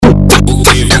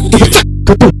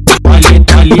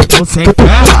Baile do sem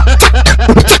terra,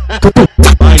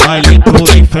 baile do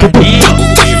inferninho.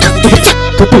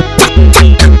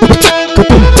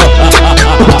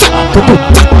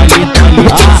 Baile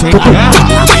do sem terra,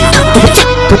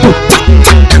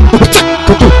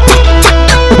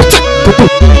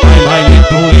 baile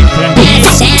do inferninho.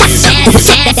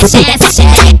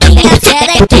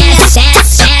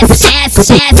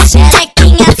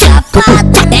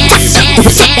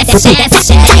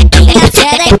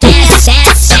 Xerequinha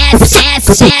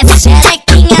safada,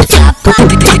 xerequinha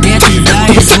safada. Dentro da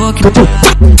Evoque,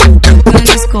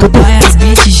 tocando as cobaias,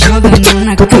 beat jogando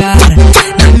na cara.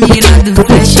 Na mira do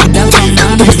flash da fama,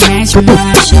 nós mete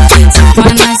marcha.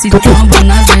 Safana se tromba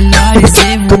nas melhores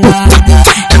revoadas.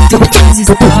 E tu faz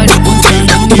história,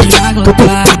 botando nome na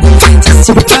globada. Cê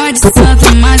se faz de santo,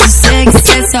 mas eu sei que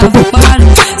cê é safado.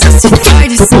 Cê se faz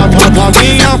de santo.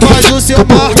 Novinha faz o seu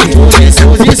parque,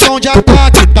 posição de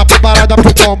ataque, tá preparada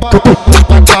pro combate.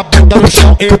 Vai com a bunda no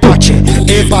chão e bate,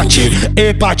 e bate,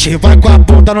 e bate. Vai com a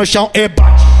bunda no chão e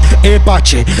bate, e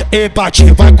bate, e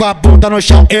bate. Vai com a bunda no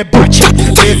chão e bate,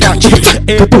 e bate,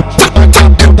 e bate. Vai com a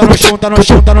bunda no chão, tá no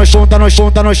chão, tá no chão, tá no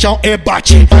chão, tá no chão e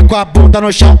bate. Vai com a bunda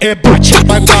no chão e bate,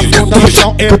 vai com a bunda no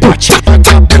chão e bate. Vai com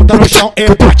a bunda no chão e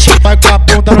bate, vai com a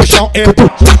bunda no chão e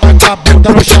bate. Vai com a bunda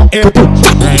no chão e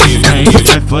bate.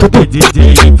 Vem foder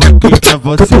DJ Evoque pra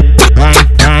você.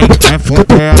 Vem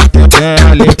foder até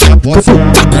ali pra você.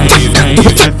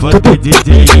 Vem foder DJ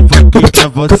Evoque pra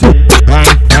você.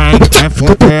 Vem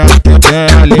foder até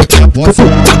ali pra você.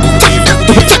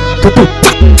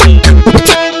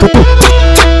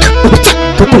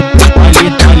 Baile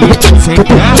do sem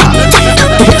terra, baile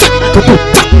do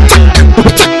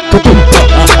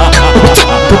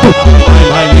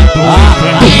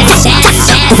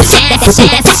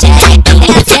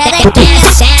xerequinha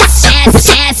safada,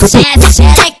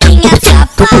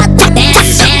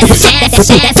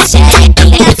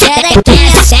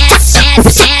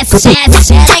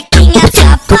 xerequinha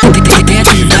safada.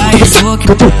 Dentro da Evoque,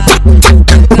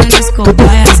 tocando as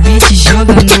cobaias, beat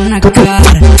jogando na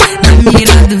cara. Na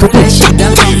mira do flash da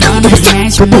fama, nós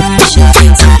mete marcha.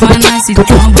 Safana se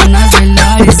tromba nas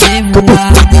melhores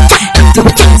revoadas. E tu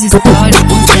faz história,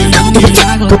 botando nome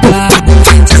na globada.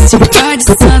 Cê se faz de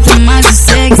santo, mas eu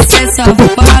sei que cê é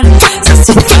safado. Cê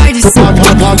se faz de santo.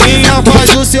 Novinha faz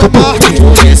o seu parque,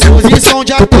 posição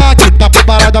de ataque, tá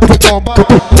preparada pro combate.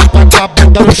 Vai com a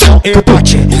bunda no chão e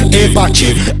bate, e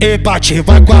bate, e bate.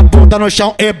 Vai com a bunda no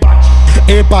chão e bate,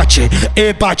 e bate,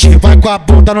 e bate. Vai com a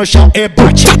bunda no chão e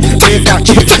bate, e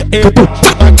bate, e bate.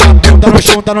 Vai com a bunda no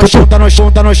chão, tá no chão, tá no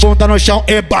chão, tá no chão, tá no chão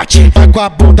e bate. Vai com a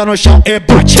bunda no chão e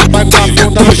bate, vai com a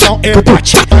bunda no chão e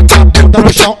bate. Vai com a bunda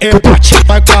no chão e bate,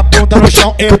 vai com a bunda no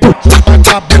chão e bate. Vai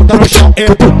com a bunda no chão e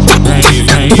bate.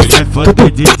 Vem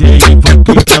foder DJ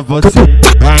Evoque pra você.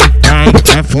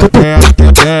 Vem foder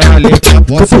até ali pra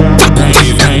você.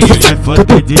 Vem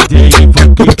foder DJ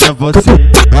Evoque pra você.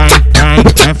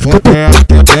 Vem foder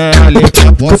até ali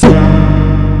pra você.